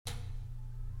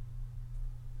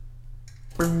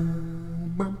I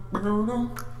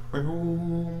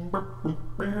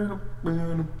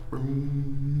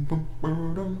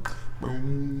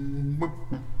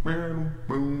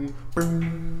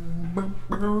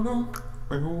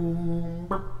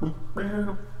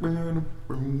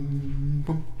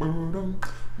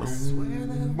swear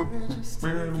that we're just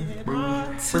taking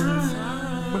our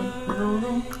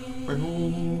time.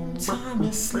 Time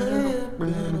is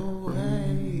slipping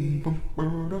away.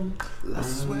 I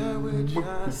swear we're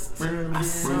just taking our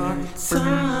time.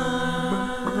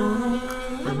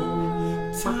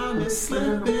 Time is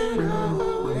slipping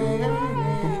away.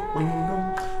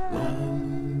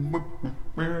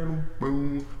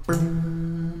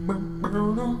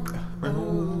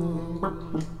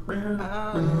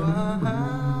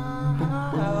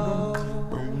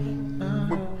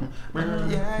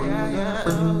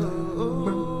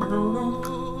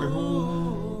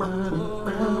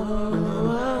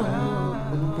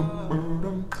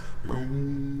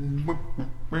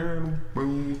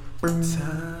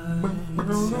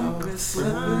 Time is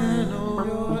slipping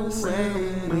away.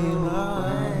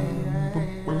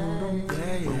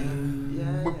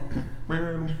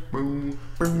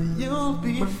 You'll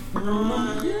be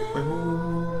fine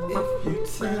if you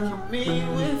take me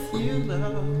with you,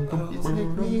 love. You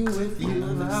take me with you,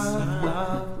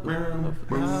 love.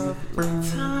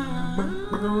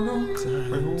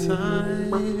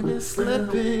 Time is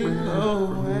slipping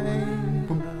away.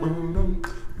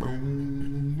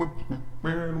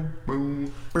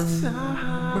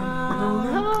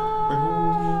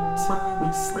 Time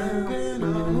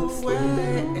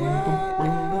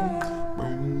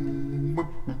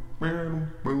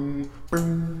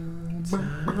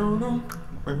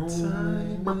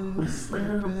is slipping away. Time is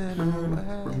slipping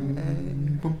away.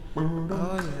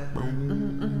 Oh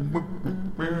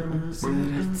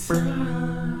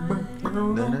yeah.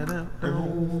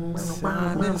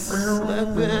 Time is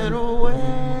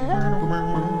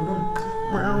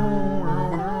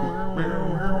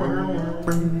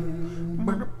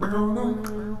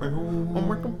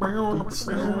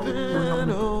slipping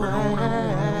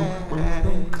away.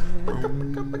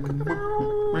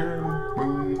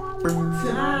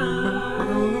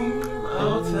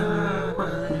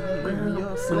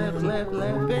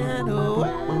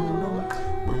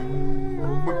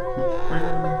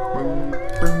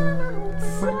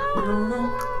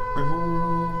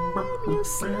 You're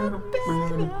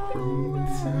slipping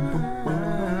away.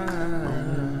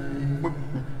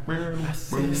 I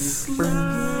say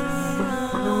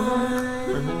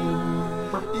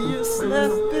you're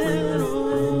slipping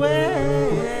away.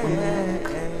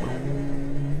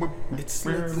 It's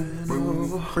slipping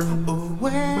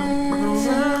away.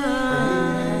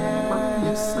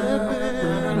 You're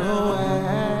slipping away. No.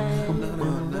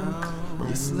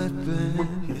 You're slipping.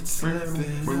 It's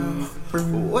slipping away.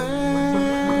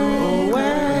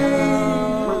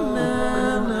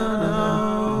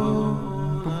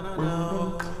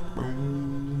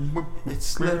 It's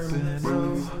slipping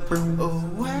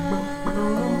away.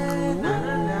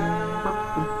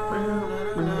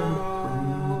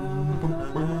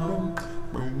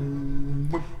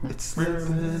 It's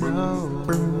slipping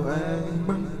away.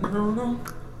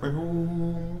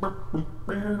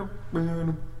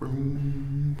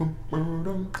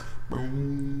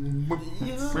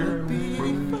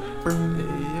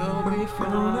 You'll be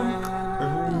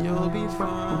fine. You'll be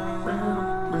fine.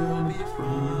 You'll be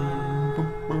fine.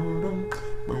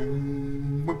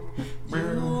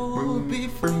 You'll be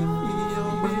free,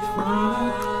 you'll be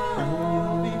fine,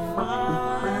 you'll be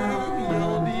fine,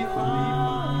 you'll be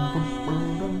fine, and you'll be fine,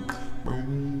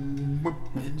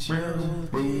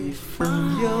 you'll be fine. And you'll be fine.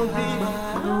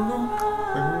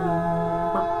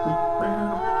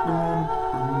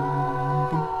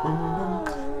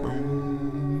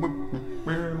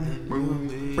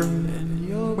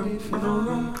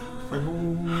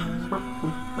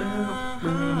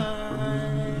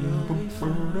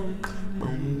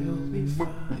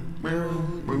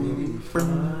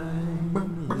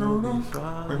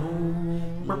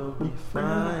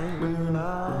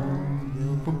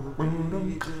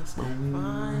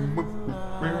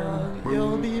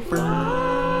 You'll be fine.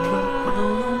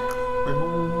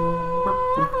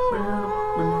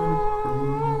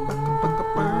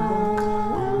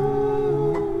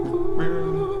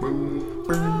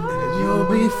 You'll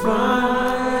be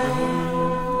fine.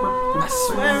 I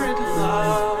swear it,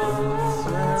 love.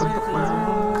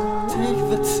 Take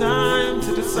the time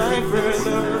to decipher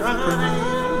the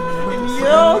rhyme, and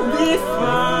you'll be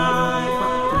fine.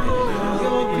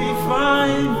 You'll be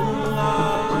fine,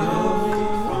 love.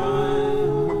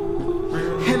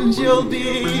 And you'll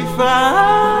be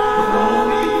fine.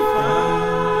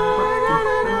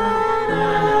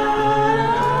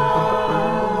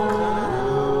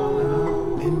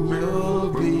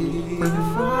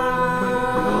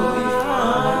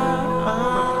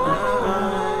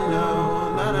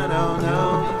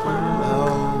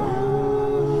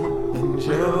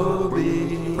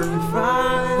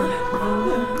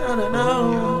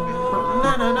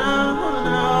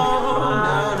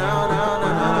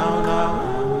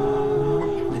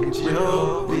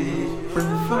 you'll be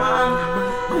fine.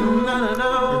 No, no,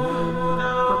 no,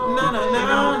 no, no, no,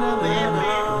 no,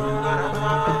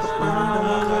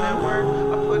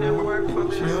 I put in work for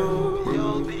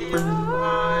you'll be fine.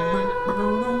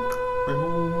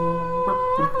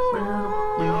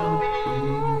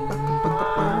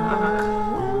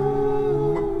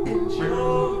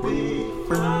 You'll be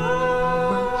fine.